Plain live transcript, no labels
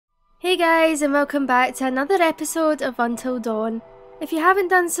Hey guys, and welcome back to another episode of Until Dawn. If you haven't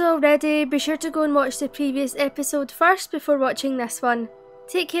done so already, be sure to go and watch the previous episode first before watching this one.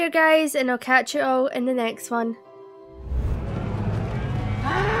 Take care guys, and I'll catch you all in the next one.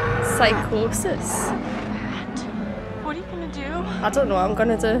 Psychosis. Matt, what are you gonna do? I don't know what I'm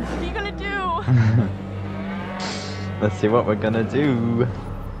gonna do. What are you gonna do? Let's see what we're gonna do.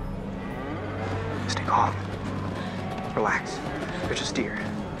 Stay calm. Relax. They're just deer.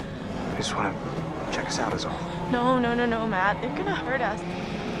 They just want to check us out is all. No, Matt. They're gonna hurt us.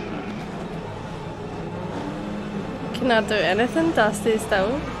 Can I do anything to stay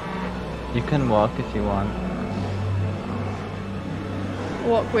still? You can walk if you want.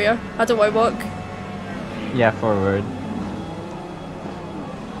 Walk where? I don't want to walk. Yeah, forward.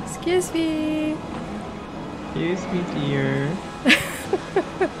 Excuse me. Excuse me, dear.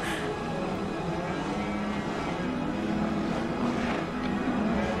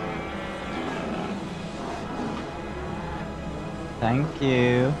 Thank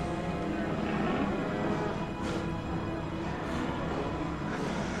you.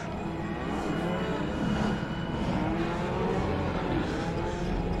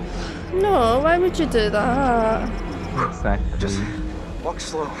 No, why would you do that? Exactly. Just walk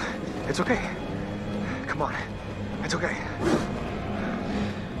slow. It's okay. Come on. It's okay.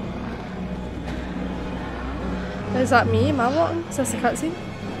 Is that me? Am I walking? Is this a cutscene?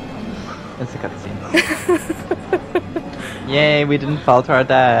 It's a cutscene. Yay, we didn't fall to our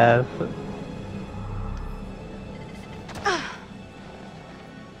death.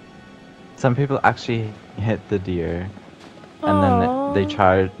 Some people actually hit the deer, and then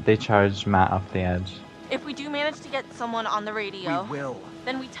they charged Matt off the edge. If we do manage to get someone on the radio, We will.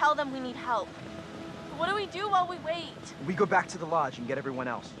 then we tell them we need help. But what do we do while we wait? We go back to the lodge and get everyone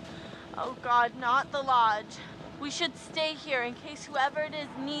else. Oh God, not the lodge. We should stay here in case whoever it is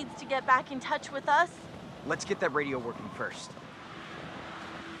needs to get back in touch with us. Let's get that radio working first.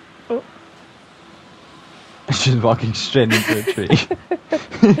 Oh. She's walking straight into a tree.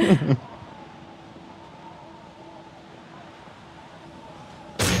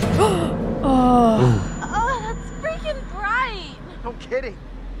 Oh. Oh, that's freaking bright! No kidding.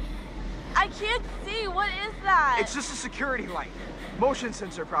 I can't see. What is that? It's just a security light. Motion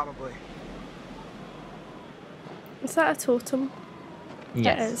sensor, probably. Is that a totem?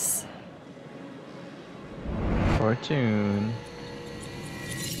 Yes. It is. Fortune.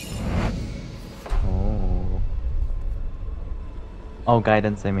 Oh. Oh,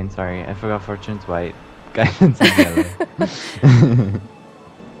 guidance, I mean, sorry. I forgot Fortune's white. Guidance is yellow.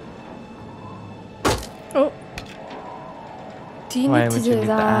 Oh. Do you Why need to would you do need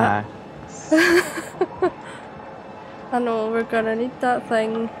that? the axe? I know, we're gonna need that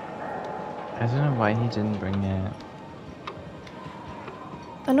thing. I don't know why he didn't bring it.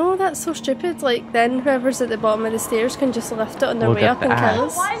 I know, that's so stupid. Like, then whoever's at the bottom of the stairs can just lift it on their We'll way get up the and kill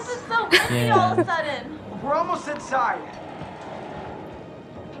axe. us. Why is it so windy Yeah. all of a sudden? We're almost inside.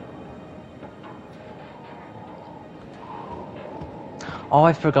 Oh,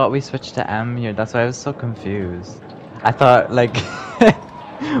 I forgot we switched to M here. That's why I was so confused. I thought, like,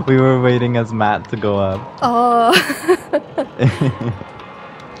 we were waiting as Matt to go up. Oh.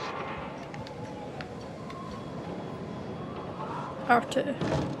 R2.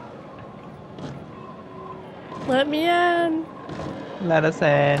 Let me in. Let us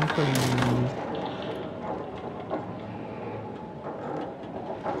in, please.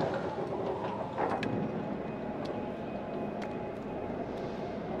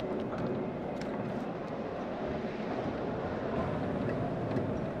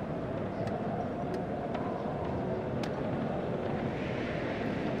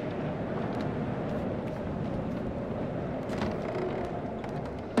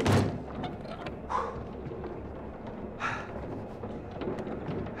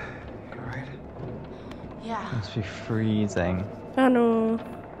 Yeah. Must be freezing. I know.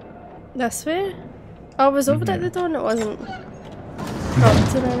 This way? Oh, I was over at the door and it wasn't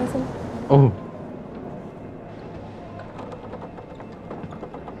prompted or anything. Oh.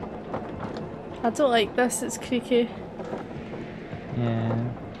 I don't like this, it's creaky. Yeah.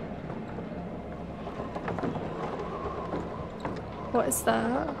 What is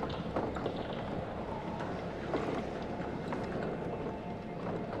that?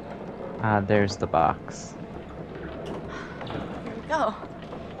 Ah, there's the box. Here we go.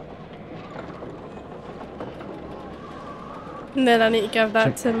 And then I need to give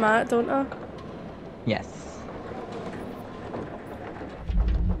that to Matt, don't I? Yes.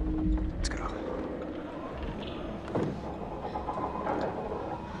 Let's go.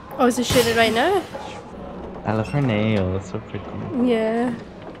 Oh, is he shooting right now? I love her nails, so pretty. Yeah.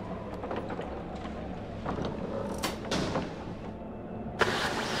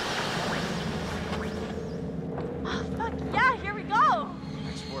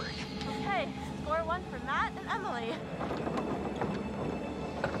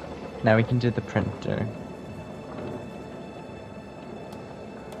 Now we can do the printer.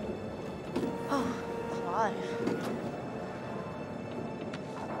 Oh, Clive.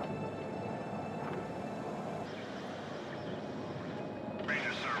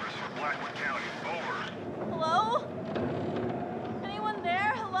 Ranger service for Blackwood County. Over. Hello? Anyone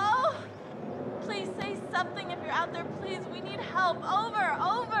there? Hello? Please say something if you're out there, please. We need help. Over,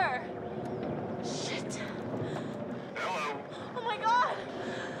 over. Shit. Hello. Oh my god.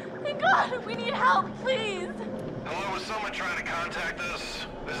 Thank God. We need help, please. Hello, is someone trying to contact us?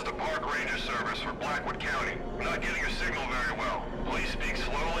 This is the Park Ranger service for Blackwood County. We're not getting your signal very well. Please speak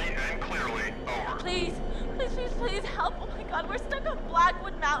slowly and clearly. Over. Please, please, please, please help. Oh my god, we're stuck on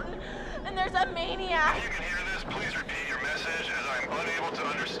Blackwood Mountain and there's a maniac. If you can hear this, please repeat your message as I'm unable to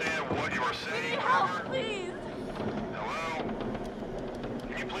understand what you are We saying. need help, Over. please. Hello?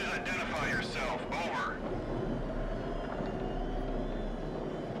 Can you please identify yourself? Over.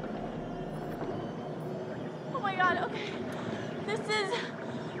 Oh my god, okay.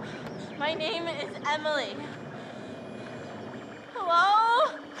 My name is Emily.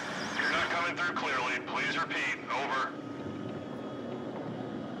 Hello? You're not coming through clearly. Please repeat. Over.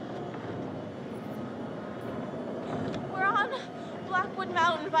 We're on Blackwood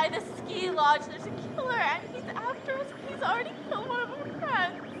Mountain by the ski lodge. There's a killer and he's after us. He's already killed one of our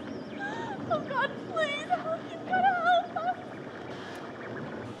friends. Oh god, please help. You've gotta help us.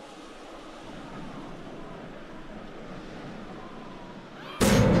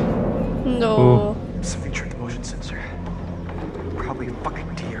 No. Something tripped the motion sensor. Probably a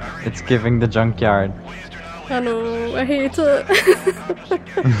fucking deer. It's giving the junkyard. Please do not I leave. know, I hate it. As soon as the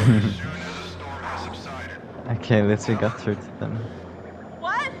storm has subsided. Okay, at least we got through to them.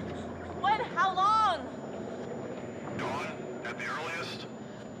 What? When? How long? Dawn at the earliest.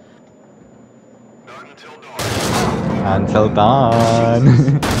 Not until dawn. Until dawn.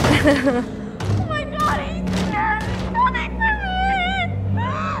 Oh my god, he's here! He's coming for me!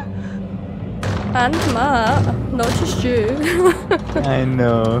 And Matt, not just you. I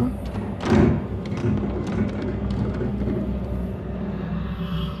know.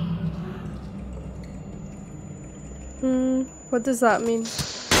 What does that mean?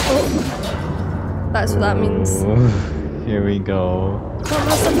 Oh, that's what that means. Ooh, here we go. What am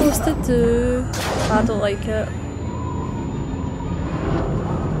I supposed to do? I don't like it.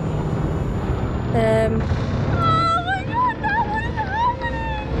 Oh my god, no, what is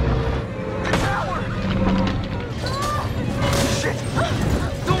happening? Shit!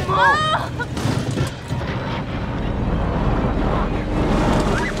 Don't move!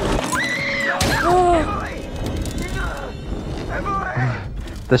 Oh,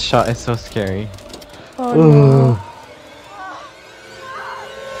 The shot is so scary. oh no.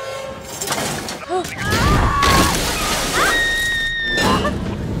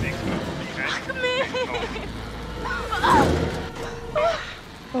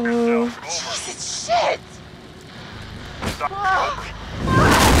 Oh, Jesus, shit! No,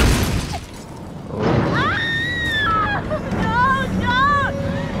 no,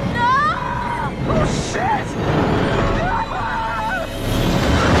 no! Oh shit!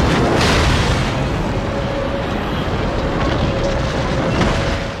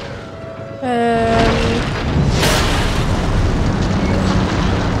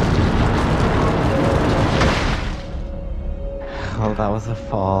 Well, that was a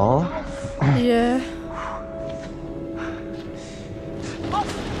fall. yeah. Oh,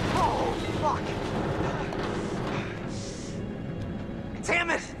 fuck! Damn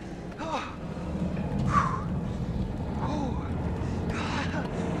it! Oh. Oh.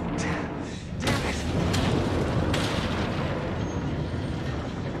 Damn it!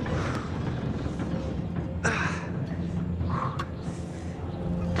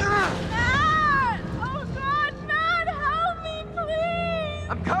 Matt! Oh god, Matt, help me, please!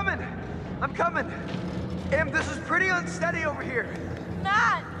 I'm coming! I'm coming! Em, this is pretty unsteady over here.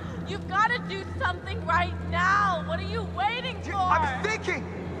 Matt, you've got to do something right now. What are you waiting for? I'm thinking!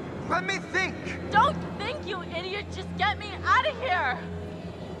 Let me think! Don't think, you idiot. Just get me out of here.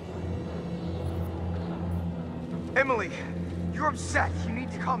 Emily, you're upset. You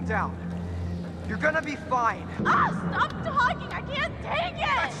need to calm down. You're gonna be fine. Ah, stop talking. I can't take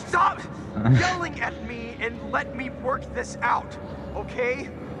it. Stop yelling at me and let me work this out, okay?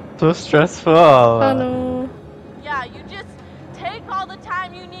 So stressful. I know. Yeah, you just take all the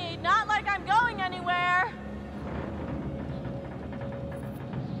time you need. Not like I'm going anywhere.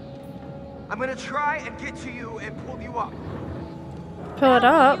 I'm gonna try and get to you and pull you up. Pull it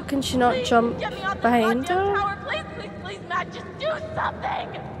up. Can she not Please, jump get me off the behind goddamn her? tower. Please, please, please, Matt, just do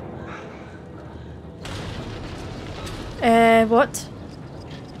something. What?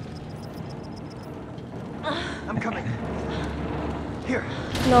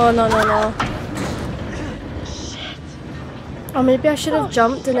 No, no, no, no. Or maybe I should have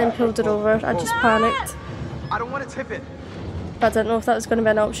jumped and then pulled it over. I just panicked. I don't want to tip it. But I didn't know if that was going to be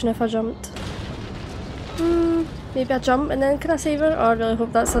an option if I jumped. Maybe I jump and then can I save her? Oh, I really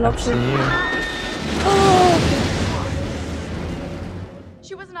hope that's an option. Oh!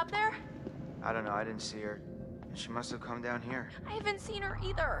 She wasn't up there? I don't know, I didn't see her. She must have come down here. I haven't seen her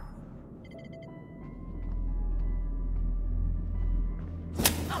either.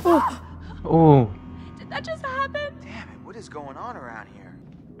 Oh. Did that just happen? Damn it, what is going on around here?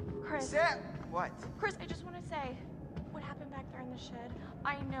 Chris. Sam! What? Chris, I just want to say, what happened back there in the shed?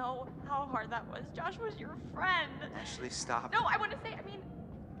 I know how hard that was. Josh was your friend. Ashley, stop. No, I want to say,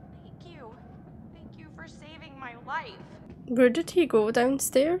 thank you. Thank you for saving my life. Where did he go?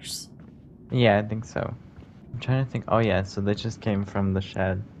 Downstairs? Yeah, I think so. I'm trying to think. Oh yeah, so they just came from the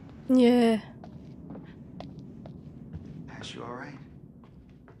shed. Yeah. Ash, you alright?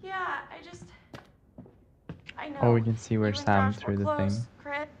 Yeah, I know. Oh, we can see where You and Sam Josh threw were the close, thing.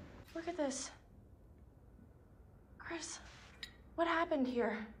 Chris, look at this. Chris, what happened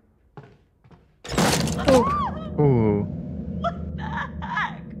here? Oh. Ooh. What the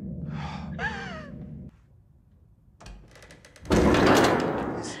heck?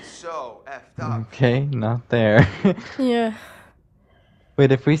 This is so effed up. Okay, not there. Yeah.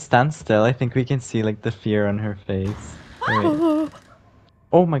 Wait, if we stand still, I think we can see like the fear on her face. Wait.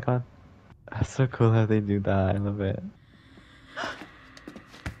 Oh my god. That's so cool how they do that. I love it.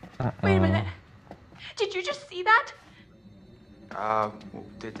 Wait a minute. Did you just see that?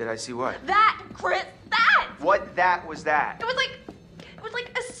 Did I see what? That, Chris, that! What that was that? It was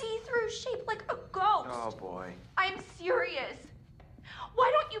like a see-through shape, like a ghost. Oh boy. I'm serious.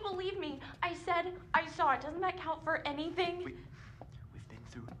 Why don't you believe me? I said I saw it. Doesn't that count for anything? We've been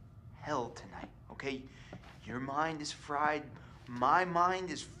through hell tonight, okay? Your mind is fried. My mind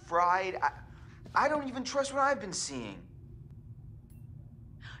is fried. I don't even trust what I've been seeing.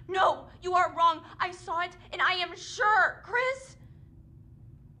 No, you are wrong. I saw it, and I am sure, Chris.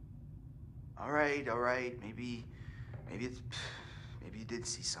 All right. Maybe you did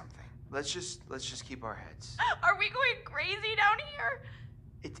see something. Let's just keep our heads. Are we going crazy down here?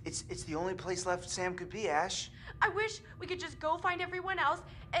 It's the only place left Sam could be, Ash. I wish we could just go find everyone else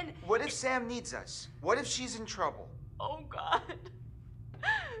and... What if Sam needs us? What if she's in trouble? Oh, God.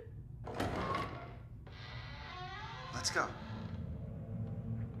 Let's go.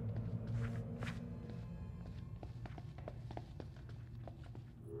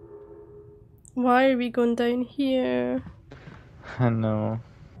 Why are we going down here? I know.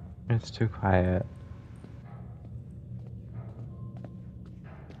 It's too quiet.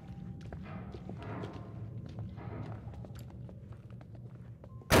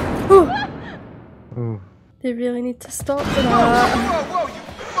 Ooh. They really need to stop Whoa, that.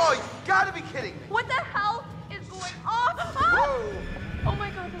 whoa, you gotta be kidding me. What the hell is going on? Whoa. Oh, my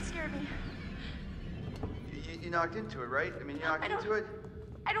God, that scared me. You knocked into it, right? I mean, you knocked into it?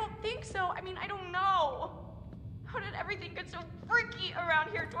 I don't think so. I mean, I don't know. How did everything get so freaky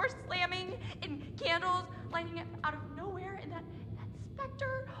around here? Doors slamming and candles lighting out of nowhere and that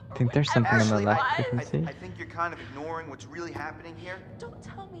specter. I think there's something on the Ashley, left we can I see. think you're kind of ignoring what's really happening here. Don't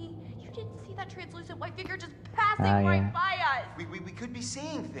tell me you didn't see that translucent white figure just passing Ah, right yeah. by us. We could be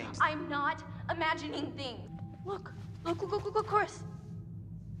seeing things. I'm not imagining things. Look, Chris.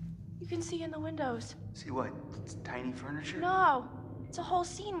 You can see in the windows. See what? It's tiny furniture? No, it's a whole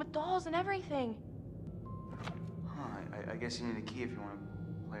scene with dolls and everything. Huh, I guess you need a key if you want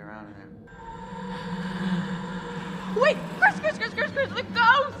to play around in it. Wait, Chris, the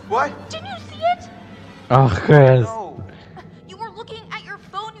ghost! What? Didn't you see it? Oh, Chris. No. You were looking at your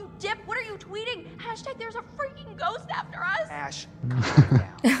phone, you dip. What are you tweeting? Hashtag there's a freaking ghost after us. Ash, calm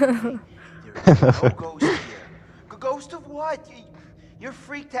down. There's no ghost here. Ghost of what? You're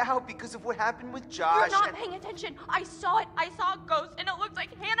freaked out because of what happened with Josh. You're not and- paying attention. I saw it. I saw a ghost, and it looked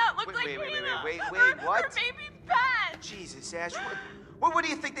like Hannah. It looked like Hannah. Wait, Her what? baby's pet. Jesus, Ash, what do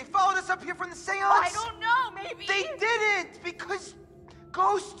you think? They followed us up here from the seance? I don't know. Maybe. They didn't, because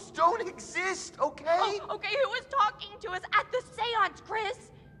ghosts don't exist, okay? Oh, okay, who was talking to us at the seance,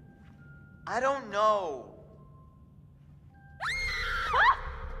 Chris? I don't know.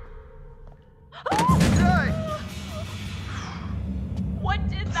 Hey, What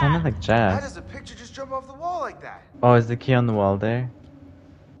did It that? sounded like how Jazz. does a picture just jump off the wall like that? Oh, is the key on the wall there?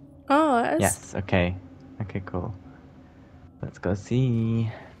 Oh, it is. Yes, okay. Okay, cool. Let's go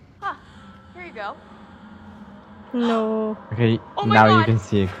see. Huh. Here you go. No. Okay, Oh my now you God. can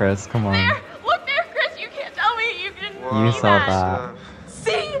see it, Chris. Come on. There. Look there, Chris. You can't tell me you didn't You see saw that. that.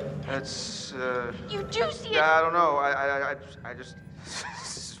 See? That's, You do see it. yeah, I don't know. I just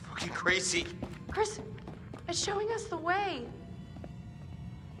fucking crazy. Chris, it's showing us the way.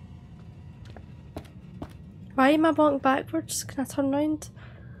 Why am I walking backwards? Can I turn around?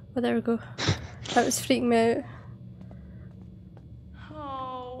 Oh, there we go. That was freaking me out.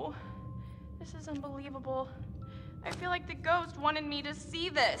 Oh, this is unbelievable. I feel like the ghost wanted me to see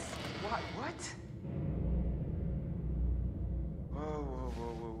this. What?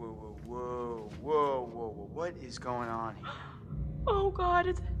 Whoa. What is going on here? Oh God,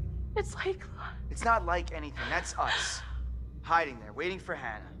 it's like... It's not like anything. That's us. Hiding there, waiting for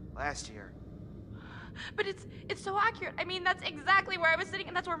Hannah. Last year. But it's so accurate. I mean, that's exactly where I was sitting,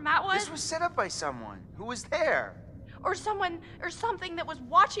 and that's where Matt was. This was set up by someone. Who was there? Or someone, or something that was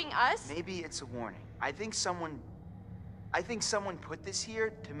watching us. Maybe it's a warning. I think someone put this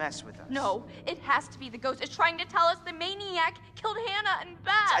here to mess with us. No, it has to be the ghost. It's trying to tell us the maniac killed Hannah and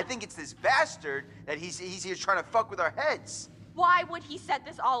Beth. I think it's this bastard that he's here trying to fuck with our heads. Why would he set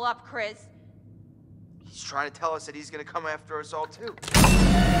this all up, Chris? He's trying to tell us that he's gonna come after us all too.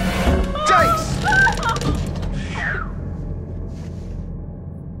 Dykes!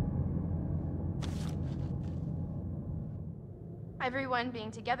 Everyone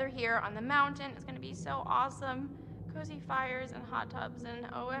being together here on the mountain is going to be so awesome. Cozy fires and hot tubs and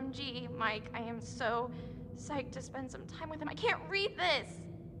OMG, Mike, I am so psyched to spend some time with him. I can't read this.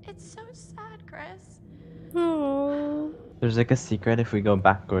 It's so sad, Chris. Aww. There's like a secret if we go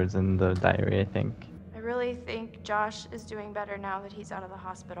backwards in the diary, I think. I really think Josh is doing better now that he's out of the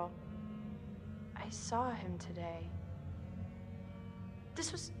hospital. I saw him today.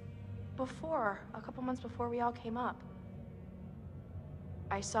 This was a couple months before we all came up.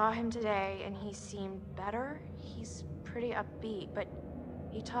 I saw him today and he seemed better. He's pretty upbeat, but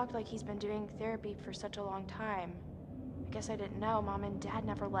he talked like he's been doing therapy for such a long time. I guess I didn't know. Mom and Dad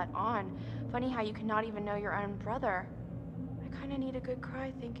never let on. Funny how you cannot even know your own brother. I kind of need a good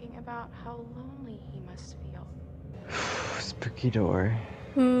cry thinking about how lonely he must feel. Spooky door.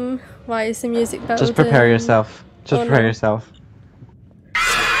 Why is the music building? Just prepare yourself. Just prepare yourself.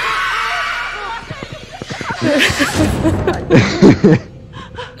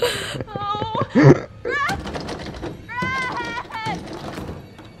 Oh, Greg!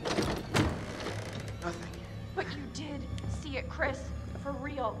 Nothing. But you did see it, Chris. For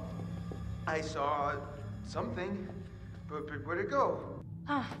real. I saw something, but where'd it go?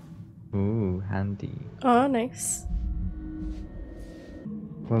 Huh. Ooh, handy. Oh, nice.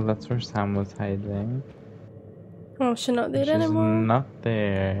 Well, that's where Sam was hiding. Oh, she's not there She's anymore? not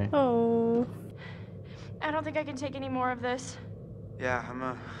there. Oh. I don't think I can take any more of this. Yeah, I'm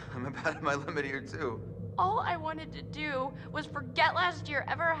about at my limit here too. All I wanted to do was forget last year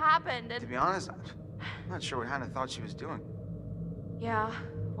ever happened To and... be honest, I'm not sure what Hannah thought she was doing. Yeah,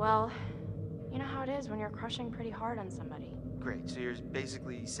 well, you know how it is when you're crushing pretty hard on somebody. Great, so you're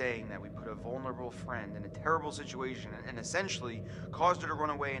basically saying that we put a vulnerable friend in a terrible situation and essentially caused her to run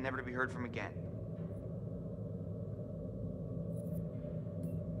away and never to be heard from again.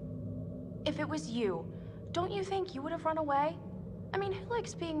 If it was you, don't you think you would have run away? I mean, who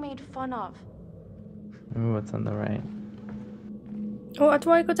likes being made fun of? Ooh, what's on the right? Oh,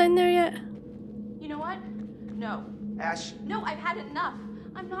 do I go down there yet? You know what? No. Ash, No, I've had enough.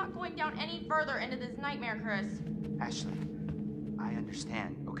 I'm not going down any further into this nightmare, Chris. Ashley, I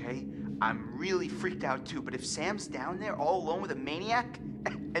understand, okay? I'm really freaked out too, but if Sam's down there all alone with a maniac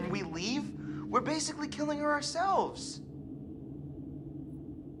and we leave, we're basically killing her ourselves.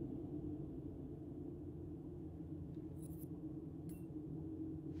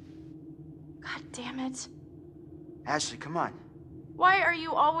 God damn it. Ashley, come on. Why are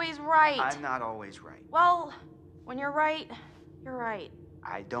you always right? I'm not always right. Well, when you're right, you're right.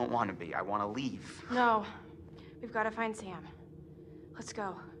 I don't want to be. I want to leave. No. We've got to find Sam. Let's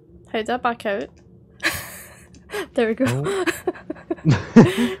go. How did I back out? There we go. Oh.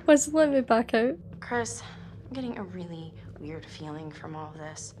 Let's let me back out. Chris, I'm getting a really weird feeling from all of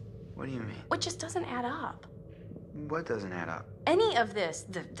this. What do you mean? It just doesn't add up. What doesn't add up? Any of this,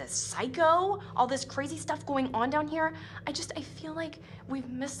 the psycho, all this crazy stuff going on down here, I feel like we've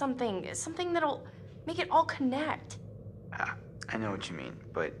missed something that'll make it all connect. I know what you mean,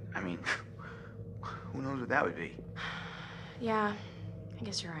 but I mean, who knows what that would be? Yeah, I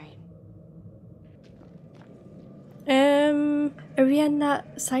guess you're right. Are we in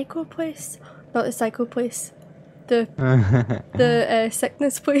that psycho place? Not the psycho place. The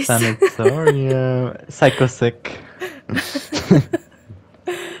sickness place. Sanatorium. Psycho-sick.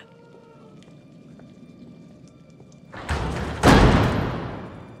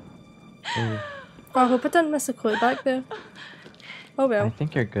 I hope I didn't miss a clue back there. Oh I well.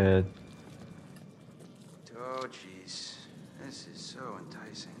 think you're good. Oh, jeez. This is so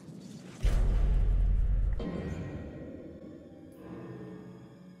enticing.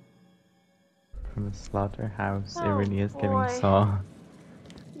 From the slaughterhouse, it Oh, really is giving boy. Saw.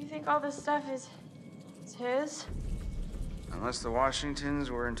 You think all this stuff is his? Unless the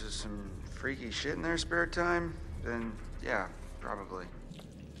Washingtons were into some freaky shit in their spare time, then yeah, probably.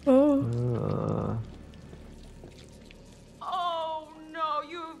 Oh. Oh no,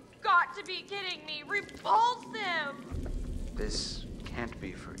 you've got to be kidding me. Repulsive! This can't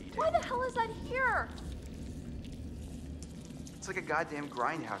be for eating. Why the hell is that here? It's like a goddamn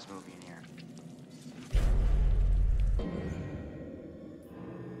grindhouse movie in here.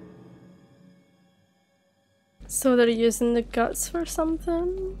 So they're using the guts for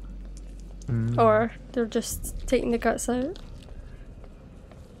something? Or they're just taking the guts out?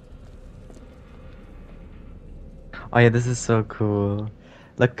 Oh yeah, this is so cool.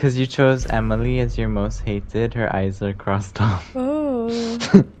 Look, cause you chose Emily as your most hated, her eyes are crossed off.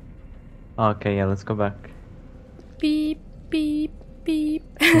 Oh. Okay, yeah, let's go back. Beep, beep, beep.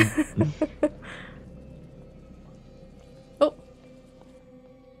 Oh.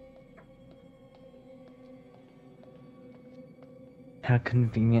 How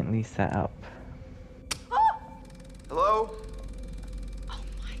conveniently set up. Hello? Oh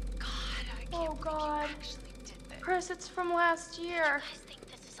my god, I can't Oh believe God. you actually did this. Chris, it's from last year. I think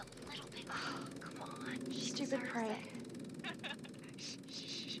this is a little bit. Come on. She Stupid deserves prank.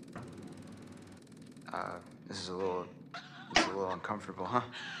 This is a little uncomfortable, huh?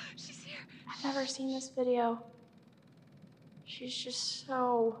 She's here. I've never seen this video. She's just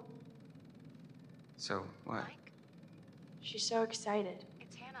so... So, what? Mike, She's so excited.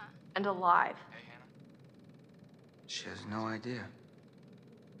 it's Hannah. And alive. Hey, Hannah. She has no idea.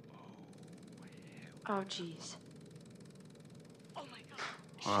 Oh, jeez. Oh my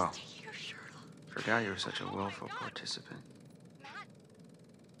god. Wow. She's taking her shirt off. Forgot you were such a Oh my willful God. participant. Matt,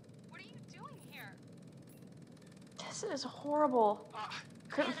 what are you doing here? This is horrible.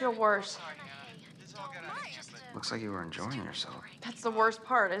 Couldn't feel worse. Sorry, Hannah. This all got out of hand, but Looks like you were enjoying yourself. That's the worst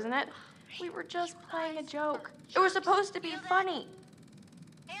part, isn't it? We were just playing a joke. It was supposed to be funny.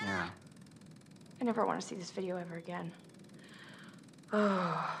 Yeah. I never want to see this video ever again.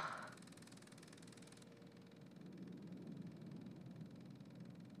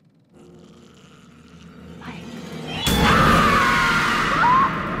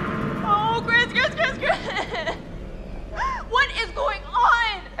 Oh, Chris! What is going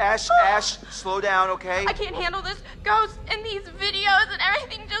on? Ash, slow down, okay? I can't handle this ghost and these videos and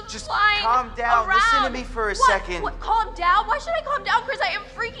everything just flying calm down. around. Listen to me for a second. What? Calm down? Why should I calm down, Chris? I am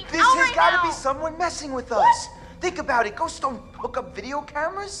freaking This out has right got now. to be someone messing with us. Think about it. Ghosts don't hook up video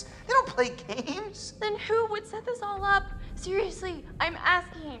cameras. They don't play games. Then who would set this all up? Seriously, I'm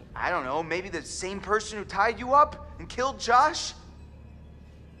asking. I don't know. Maybe the same person who tied you up and killed Josh?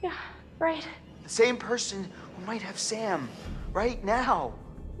 Yeah, right. The same person who might have Sam right now.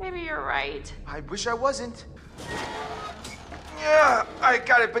 Maybe you're right. I wish I wasn't. Yeah, I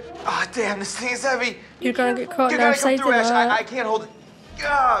got it, but damn, this thing is heavy. You're gonna get caught You on our gotta come side of through, Ash. I that. can't hold it.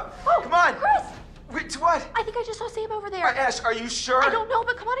 Oh, Come on. Chris! Wait, what? I think I just saw Sam over there. Ash, are you sure? I don't know,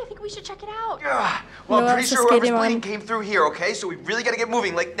 but come on, I think we should check it out. Well, No, I'm pretty that's a sure whoever's scary bleeding one. came through here, okay? So we really gotta get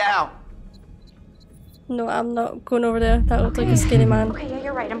moving, like now. No, I'm not going over there. That looked like a skinny man. Okay, yeah,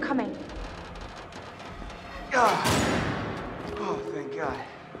 you're right. I'm coming. Oh, thank God.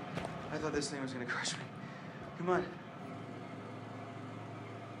 I thought this thing was gonna crush me. Come on.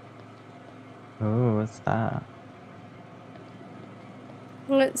 Oh, what's that?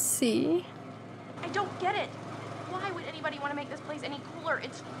 Let's see. I don't get it. Why would anybody want to make this place any cooler?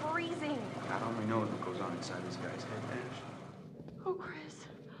 It's freezing. God only knows what goes on inside this guy's head, Ash. Oh, Chris.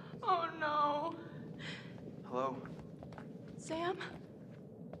 Oh, no. Hello? Sam?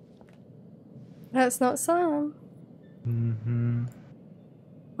 That's not Sam. Mm-hmm.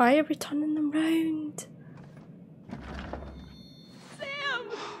 Why are we turning them round?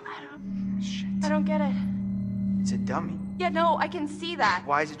 Sam! Shit. I don't get it. It's a dummy. Yeah, no, I can see that.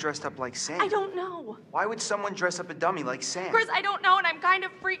 Why is it dressed up like Sam? I don't know. Why would someone dress up a dummy like Sam? Chris, I don't know, and I'm kind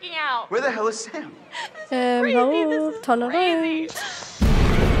of freaking out. Where the hell is Sam? Crazy. Hello, This is turn crazy.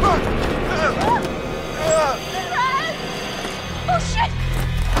 around. Oh, shit!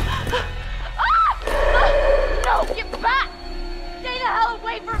 No, get back! Stay the hell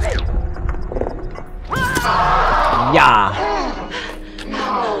away from me! Yeah!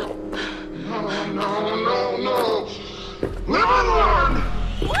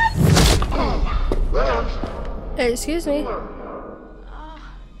 Excuse me.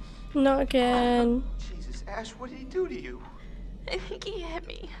 Not again. Jesus, Ash, what did he do to you? I think he hit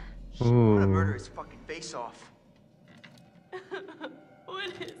me. I'm gonna Ooh. murder his fucking face off. What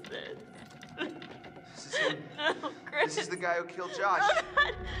is this? This is is him. No, Chris. This is the guy who killed Josh.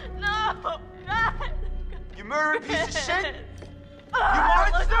 No, God. You murdering piece of shit! You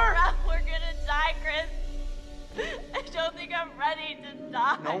monster! We're gonna die, Chris. I don't think I'm ready to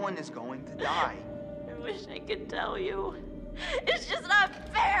die. No one is going to die. I wish I could tell you. It's just not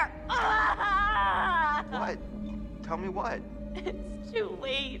fair. What? Tell me what? It's too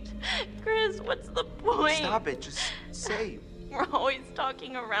late. Chris, what's the point? Stop it. Just say. We're always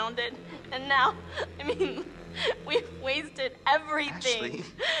talking around it. And now, I mean, we've wasted everything. Ashley,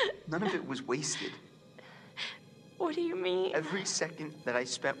 none of it was wasted. What do you mean? Every second that I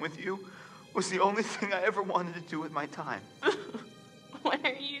spent with you was the only thing I ever wanted to do with my time. What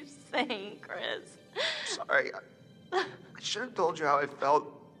are you saying, Chris? Sorry. I should have told you how I felt.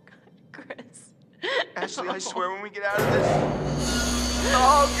 Chris. Ashley, I swear when we get out of this.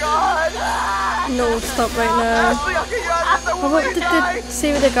 Oh, God! No, stop right now. Ashley, I'll get you out of this. I won't What let you did die. they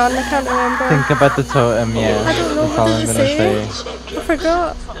say with the gun? I can't remember. Think about the totem, yeah. I don't know, That's what all did I'm it gonna say? I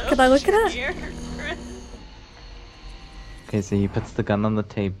forgot. Could I look at it? Here, Chris. Okay, so he puts the gun on the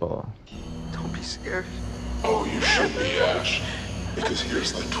table. Don't be scared. Oh, you should be, Ash. Because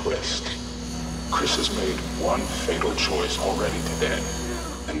here's the twist. Chris has made one fatal choice already today.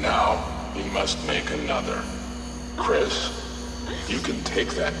 And now, he must make another. Chris, you can take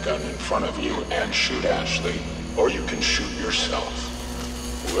that gun in front of you and shoot Ashley, or you can shoot yourself.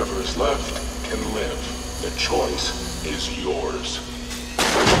 Whoever is left can live. The choice is yours.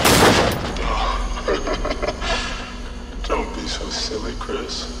 Don't be so silly,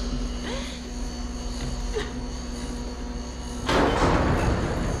 Chris.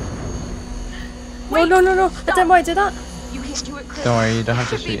 No, no, no, no. I didn't want to do that. You can't do it, Chris. Don't worry, you don't have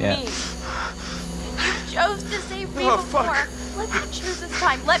to It should be shoot yet. me. You chose to save me Oh, before. fuck. Let me choose this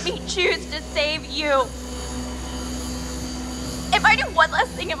time. Let me choose to save you. If I do one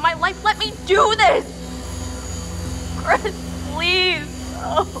last thing in my life, let me do this. Chris, please.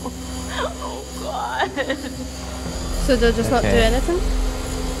 Oh God. So they'll just not do Okay. anything?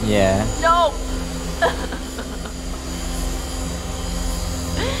 Yeah. No.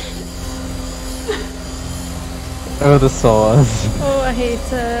 Oh, the saws. Oh, I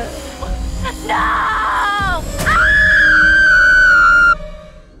hate it. No.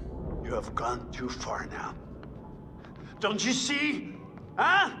 You have gone too far now. Don't you see?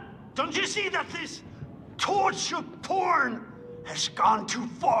 Huh? Don't you see that this torture porn has gone too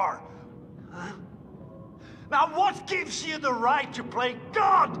far? Huh? Now what gives you the right to play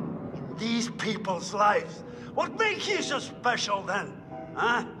God in these people's lives? What makes you so special then?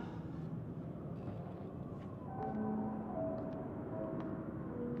 Huh?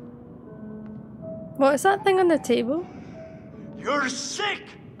 What is that thing on the table? You're sick!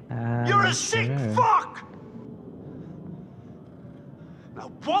 You're a sick sure. fuck! Now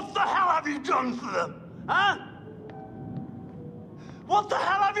what the hell have you done to them? Huh? What the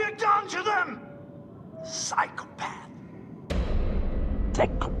hell have you done to them? Psychopath.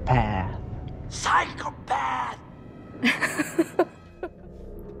 Psychopath. Psychopath!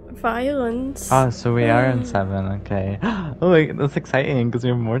 Violence. Oh, so we are in 7, okay. Oh, wait, that's exciting because we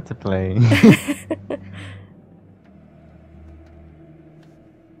have more to play.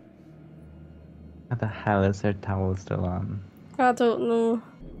 What the hell is her towel still on? I don't know.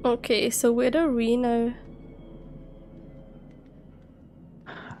 Okay, so where are we now?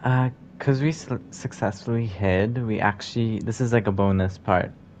 Cause we successfully hid, we actually, this is like a bonus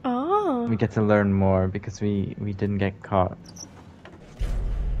part. Oh. We get to learn more because we didn't get caught.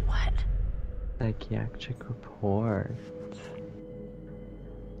 What? Psychiatric report.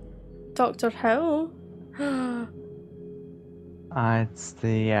 Dr. Hill. It's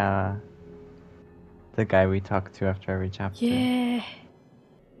the guy we talked to after every chapter. Yeah.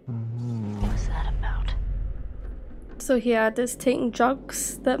 What's that about? So he had us taking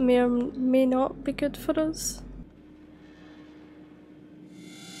drugs that may or may not be good for us.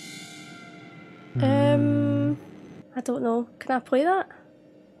 I don't know. Can I play that?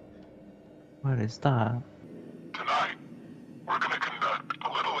 What is that? Tonight, we're gonna conduct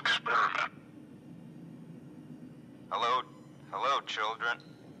a little experiment. Hello, children.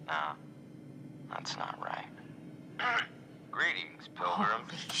 No, that's not right. Greetings,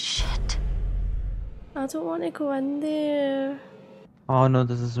 pilgrims. Holy shit. I don't want to go in there. Oh no,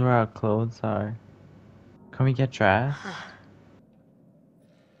 this is where our clothes are. Can we get dressed?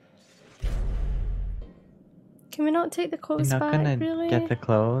 Can we not take the You're clothes not back, gonna really? get the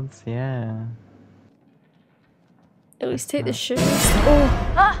clothes? Yeah. At least take the shoes.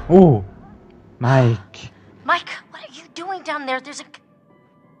 Oh! Oh! Mike! Mike, what are you doing down there? There's a...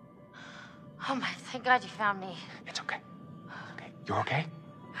 Oh my, thank God you found me. It's okay. Okay, you're okay.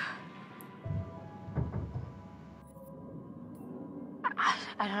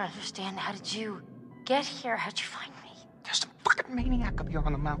 I don't understand. How did you get here? How'd you find me? There's some fucking maniac up here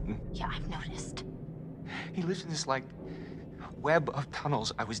on the mountain. Yeah, I've noticed. He lives in this, like, web of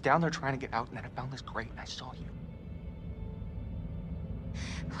tunnels. I was down there trying to get out, and then I found this grate, and I saw you.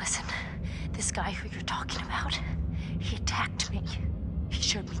 Listen, this guy who you're talking about, he attacked me. He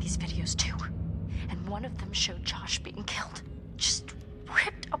showed me these videos too. And one of them showed Josh being killed. Just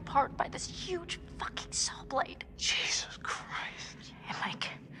ripped apart by this huge fucking saw blade. Jesus Christ. And Mike,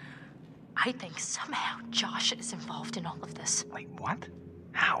 I think somehow Josh is involved in all of this. Wait, what?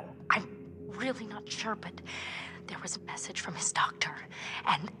 How? I'm really not sure, but there was a message from his doctor,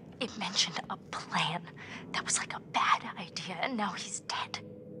 and it mentioned a plan that was like a bad idea, and now he's dead.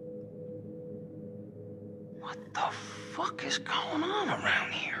 What the fuck is going on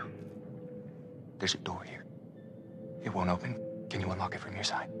around here? There's a door here. It won't open. Can you unlock it from your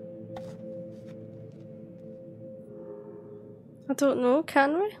side? I don't know,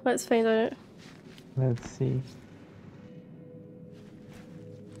 can we? Let's find out. Let's see.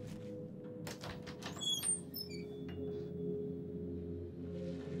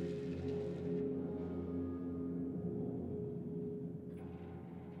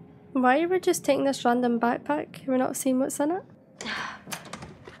 Why are we just taking this random backpack? We're not seeing what's in it?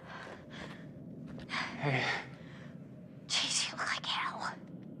 Hey. Jeez, you look like hell.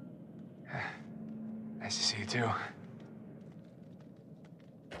 Nice to see you too.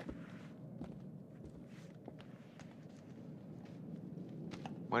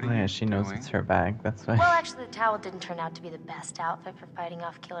 What Oh are yeah, you she knows doing? it's her bag, that's why. Well, actually, the towel didn't turn out to be the best outfit for fighting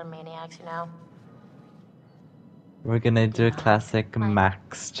off killer maniacs, you know? We're gonna do a classic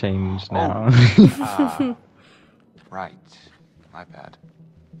Max change now. Right. My bad.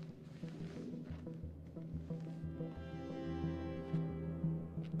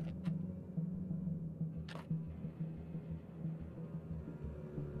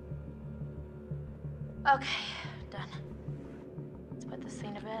 Okay, done. Let's put this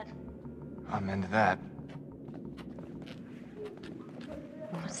thing to bed. I'm into that.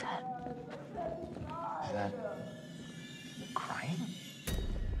 What's that? Is that crying?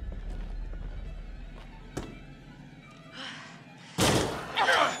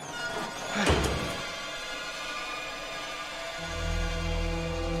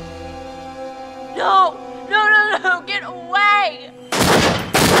 No! No, no, no! Get away!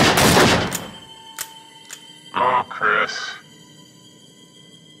 Oh, Chris.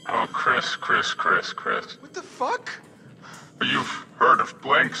 Oh, Chris. What the fuck? You've heard of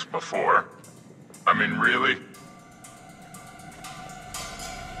blanks before. I mean, really?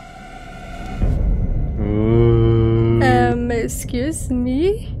 Excuse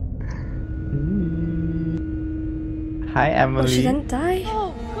me? Hi, Emily. Oh, she didn't die?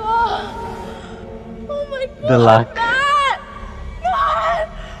 Oh, God! Oh, my God! The luck. Matt! Matt!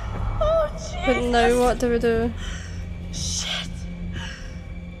 Oh, Jesus! But now what do we do? Shit!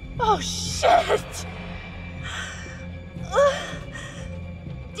 Oh, shit!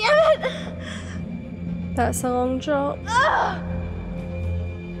 Damn it! That's a long drop.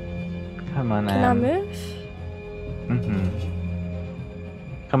 Come on, Can I move?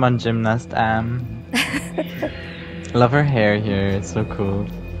 Come on, gymnast Love her hair here, it's so cool.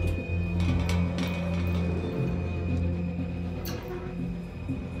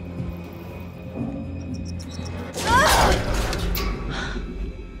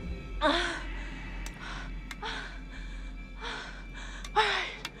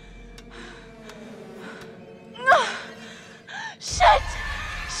 Shit!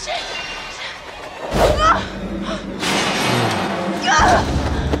 Shit!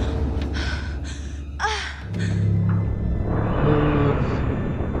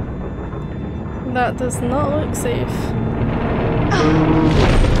 That does not look safe.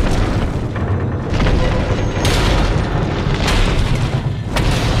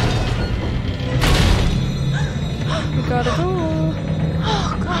 We gotta go.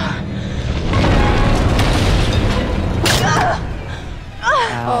 Oh, God!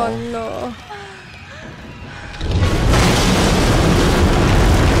 Oh no.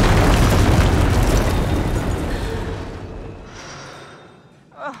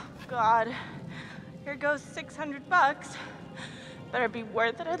 Oh, God. Here goes $600. Better be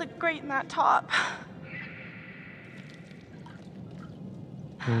worth it. I look great in that top.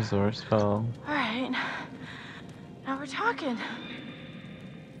 Resourceful. All right. Now we're talking.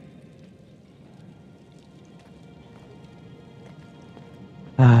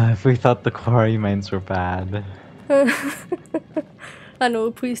 If we thought the quarry mines were bad. I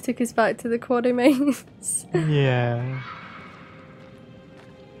know, please take us back to the quarry mines. Yeah.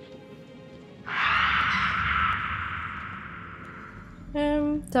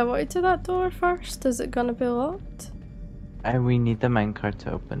 Do I want to do that door first? Is it gonna be locked? We need the minecart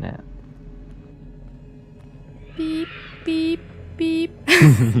to open it. Beep, beep, beep.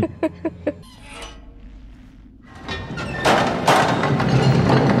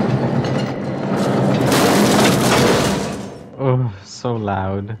 Oh, so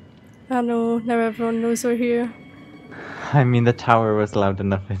loud. I know, now everyone knows we're here. I mean, the tower was loud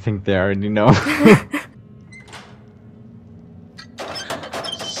enough. I think they already know. Shit!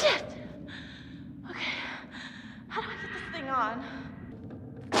 Okay, how do I get this thing on?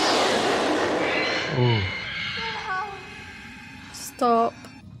 Ooh. Stop.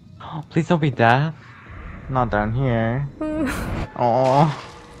 Oh, please don't be deaf. Not down here. Oh.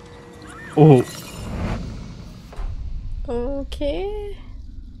 Oh. Okay.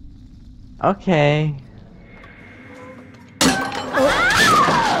 Okay.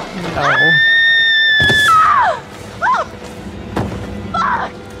 No.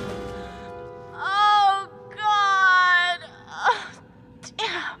 Fuck! Oh, God!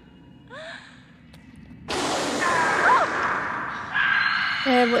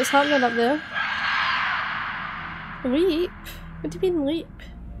 Damn. What's happening up there? Leap? What do you mean leap?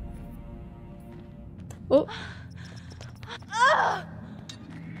 Oh.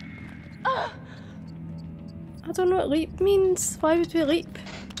 I don't know what leap means. Why would we leap?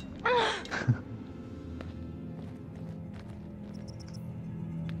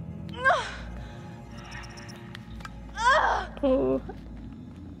 Oh.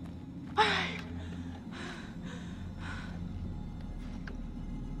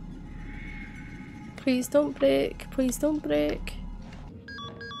 Please don't break. Please don't break.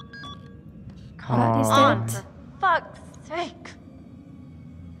 That is On dead. for fuck's sake.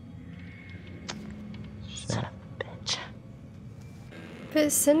 Son of a bitch. But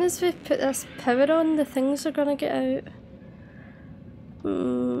as soon as we put this power on, the things are gonna get out.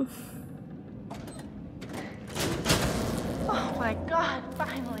 Oh my God,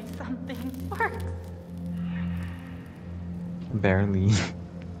 finally something works. Barely.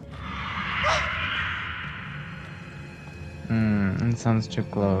 It sounds too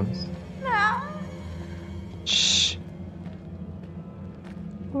close. No. Shh.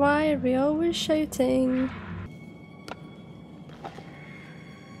 Why are we always shouting?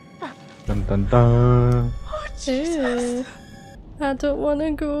 Dun dun dun. Ew. I don't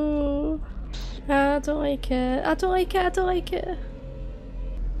wanna go. I don't like it. I don't like it. I don't like it.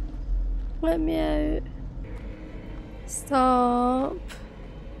 Let me out. Stop.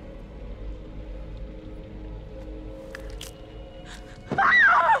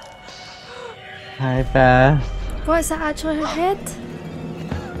 Hi, Beth. What, is that actually her head?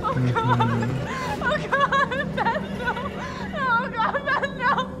 Oh God! Oh God! Beth, no! Oh God, Beth,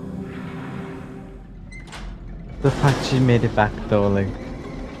 no! The fact she made it back though, like.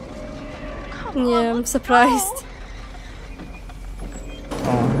 Yeah, I'm surprised. Oh,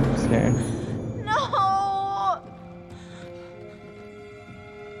 I'm scared. No!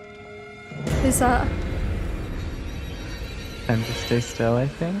 Who's that? Time to stay still, I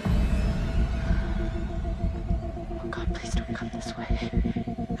think. Oh God, please don't come this way.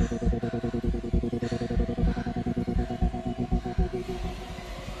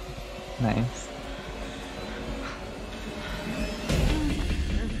 Nice.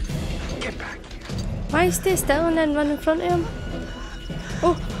 Get back here. Why stay still and then run in front of him?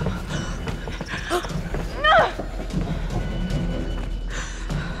 Oh!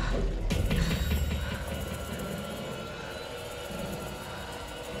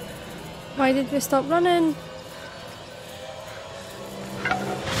 Why did we stop running?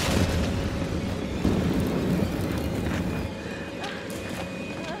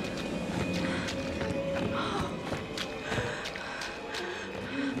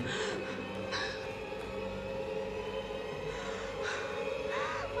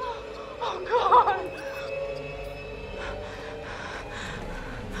 Oh God!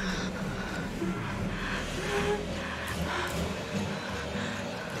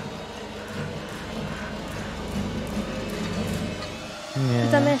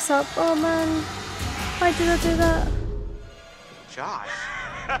 Did I mess up? Oh man. Why did I do that? Josh.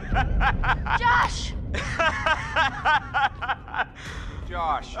 Josh!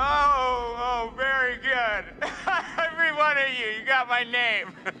 Josh. Oh, very good. Every one of you, you got my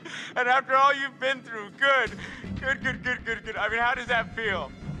name. And after all you've been through, good. I mean, how does that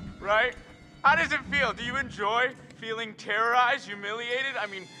feel, right? How does it feel? Do you enjoy feeling terrorized, humiliated? I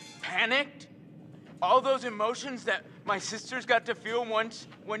mean, panicked? All those emotions that my sisters got to feel 1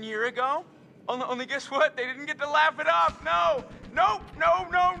 year ago? Only guess what? They didn't get to laugh it off, no! Nope, no,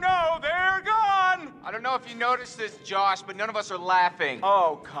 they're gone! I don't know if you noticed this, Josh, but none of us are laughing.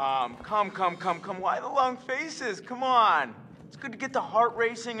 Oh, come. Why the long faces? Come on. It's good to get the heart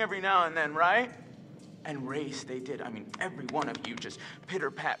racing every now and then, right? And race they did. I mean, every one of you just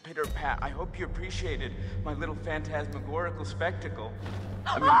pitter-pat. I hope you appreciated my little phantasmagorical spectacle.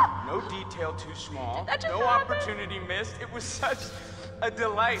 I mean, no detail too small, no opportunity missed. It was such a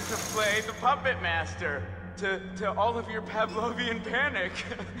delight to play the puppet master to all of your Pavlovian panic.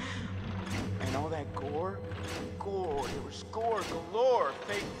 And all that gore, there was gore galore,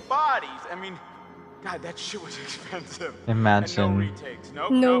 fake bodies. I mean, God, that shit was expensive. Imagine. And no retakes.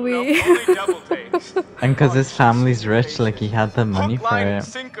 Nope, No way. only double takes. And because his family's rich, like he had the money Hook, for line, and it.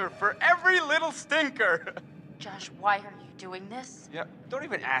 sinker for every little stinker. Josh, why are you doing this? Yeah, don't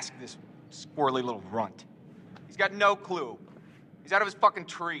even ask this squirrely little runt. He's got no clue. He's out of his fucking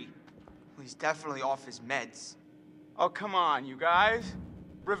tree. Well, he's definitely off his meds. Oh, come on, you guys.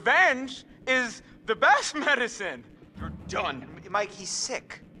 Revenge is the best medicine. You're done. Mike, he's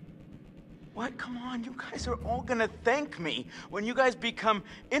sick. What? Come on, you guys are all gonna thank me when you guys become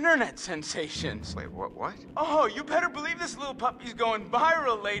internet sensations. Wait, what? Oh, you better believe this little puppy's going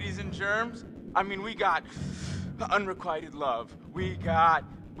viral, ladies and germs. I mean, we got unrequited love. We got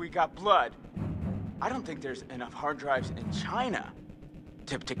blood. I don't think there's enough hard drives in China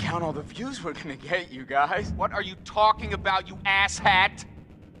to count all the views we're gonna get, you guys. What are you talking about, you asshat?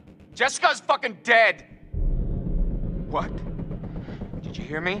 Jessica's fucking dead. What? Did you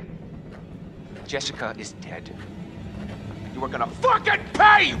hear me? Jessica is dead. You are gonna fucking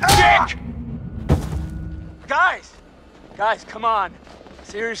pay, you dick! Guys, come on.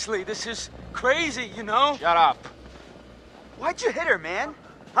 Seriously, this is crazy, you know? Shut up. Why'd you hit her, man?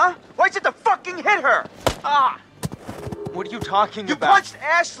 Huh? Why'd you have to fucking hit her? Ah! What are you talking You about? punched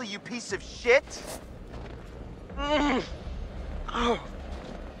Ashley, you piece of shit! Oh.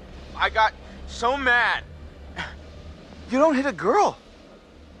 I got so mad. You don't hit a girl.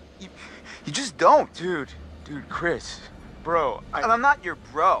 You just don't. Dude, Chris. Bro, I'm not your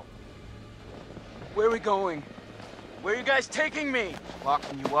bro. Where are we going? Where are you guys taking me?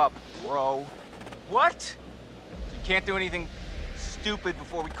 Locking you up, bro. What? You can't do anything stupid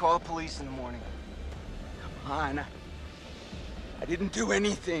before we call the police in the morning. Come on. I didn't do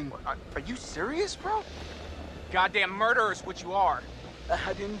anything. Are you serious, bro? Goddamn murderer is what you are.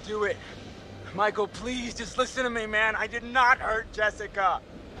 I didn't do it. Michael, please, just listen to me, man. I did not hurt Jessica.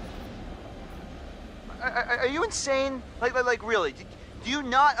 Are you insane? Like really? Do you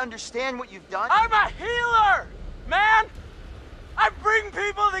not understand what you've done? I'm a healer, man. I bring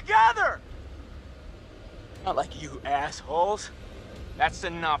people together. Not like you assholes. That's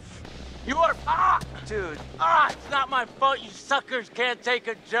enough. You are Dude. It's not my fault. You suckers can't take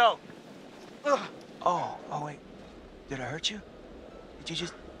a joke. Oh, wait. Did I hurt you? Did you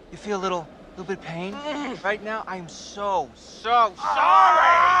feel a little bit of pain right now? I am so sorry.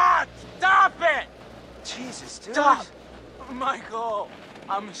 Stop it! Jesus, dude. Stop! Michael,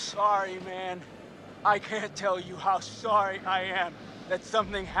 I'm sorry, man. I can't tell you how sorry I am that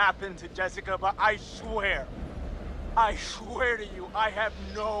something happened to Jessica, but I swear to you, I have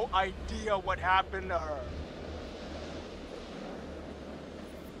no idea what happened to her.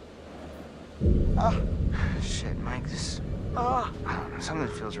 Shit, Mike, this... I don't know, something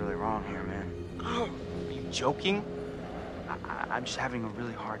feels really wrong here, man. Are you joking? I'm just having a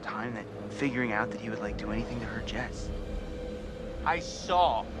really hard time figuring out that he would, like, do anything to hurt Jess. I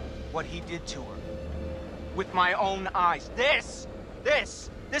saw what he did to her with my own eyes. This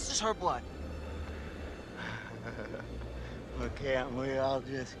is her blood. Well, can't we all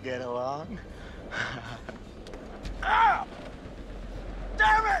just get along? Damn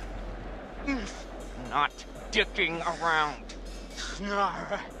it! Not dicking around. No,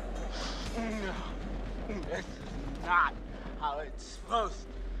 this is not how it's supposed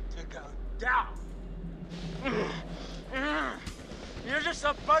to go down. You're just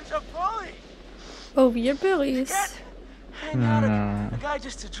a bunch of bullies. Oh, we're bullies. Can't hang out a guy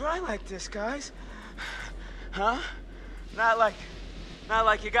just to try like this, guys. Huh? Not like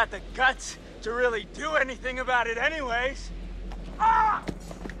you got the guts to really do anything about it anyways.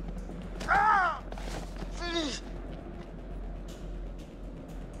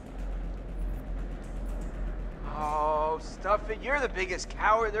 Oh, stuff it. You're the biggest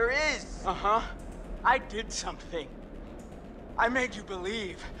coward there is. Uh-huh. I did something. I made you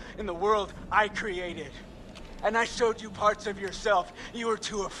believe in the world I created. And I showed you parts of yourself you were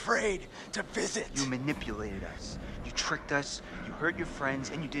too afraid to visit. You manipulated us. You tricked us, you hurt your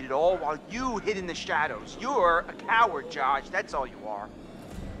friends, and you did it all while you hid in the shadows. You're a coward, Josh. That's all you are.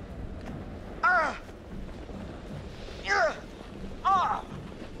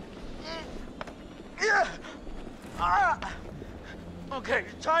 Okay,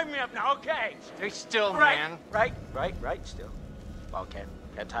 tie me up now, okay. Stay still, Right, man. right, still. Well, can't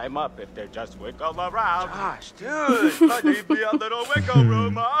tie them up if they just wiggle around. Josh, dude. I need me a little wiggle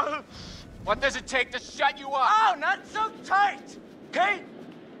room, huh? What does it take to shut you up? Oh, not so tight, okay?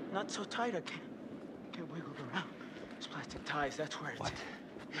 Not so tight, I can't wiggle around. It's plastic ties, that's where it's... What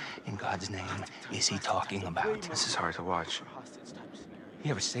in God's name is he talking about? This is hard to watch. You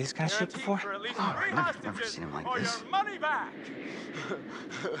ever say this kind of shit before? Oh, I've never seen him like this. Your money back.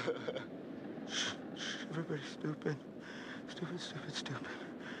 Everybody's stupid. Stupid.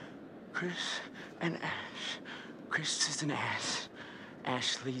 Chris and Ash. Chris is an ass.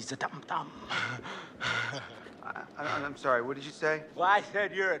 Ashley's a dum-dum. I'm sorry, what did you say? Well, I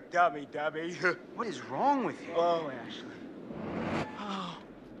said you're a dummy. What is wrong with you? Oh, Ashley. Oh.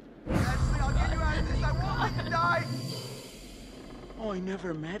 Ashley, I'll get you out of this. I won't let you die. Oh, I never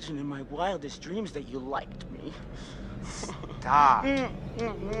imagined in my wildest dreams that you liked me. Stop.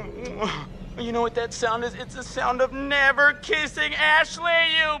 You know what that sound is? It's the sound of never kissing Ashley,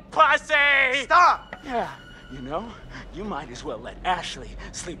 you pussy! Stop! Yeah, you know, you might as well let Ashley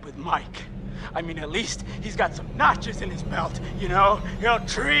sleep with Mike. I mean, at least he's got some notches in his belt, you know? He'll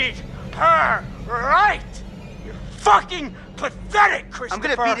treat her right! You're fucking pathetic, Christopher!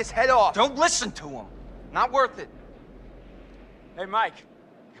 I'm gonna beat his head off. Don't listen to him. Not worth it. Hey, Mike.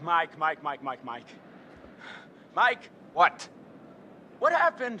 Mike. What? What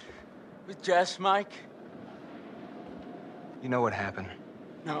happened with Jess, Mike? You know what happened.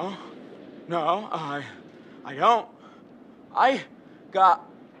 No, I don't. I got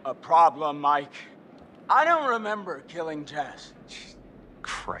a problem, Mike. I don't remember killing Jess.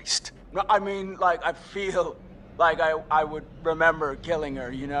 Christ. No, I mean, like, I feel like I would remember killing her,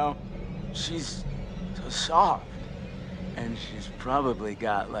 you know? She's so soft. And she's probably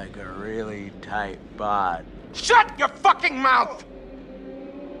got, like, a really tight bod. Shut your fucking mouth!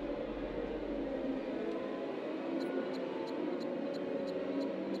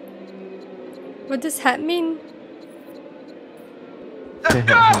 What does that mean?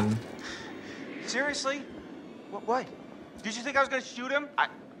 Seriously? What? Did you think I was gonna shoot him? I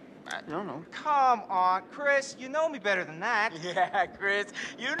don't know. Come on, Chris. You know me better than that. Yeah, Chris,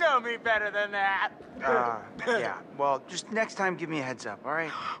 you know me better than that. Yeah. Well, just next time, give me a heads up, all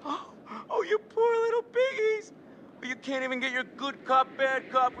right? Oh, you poor little piggies. You can't even get your good cop, bad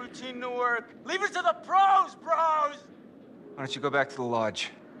cop routine to work. Leave it to the pros, bros! Why don't you go back to the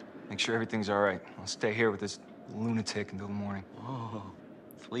lodge? Make sure everything's all right. I'll stay here with this lunatic until the morning. Oh,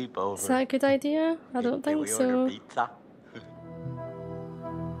 sleepover. Is that a good idea? I don't think so. Pizza.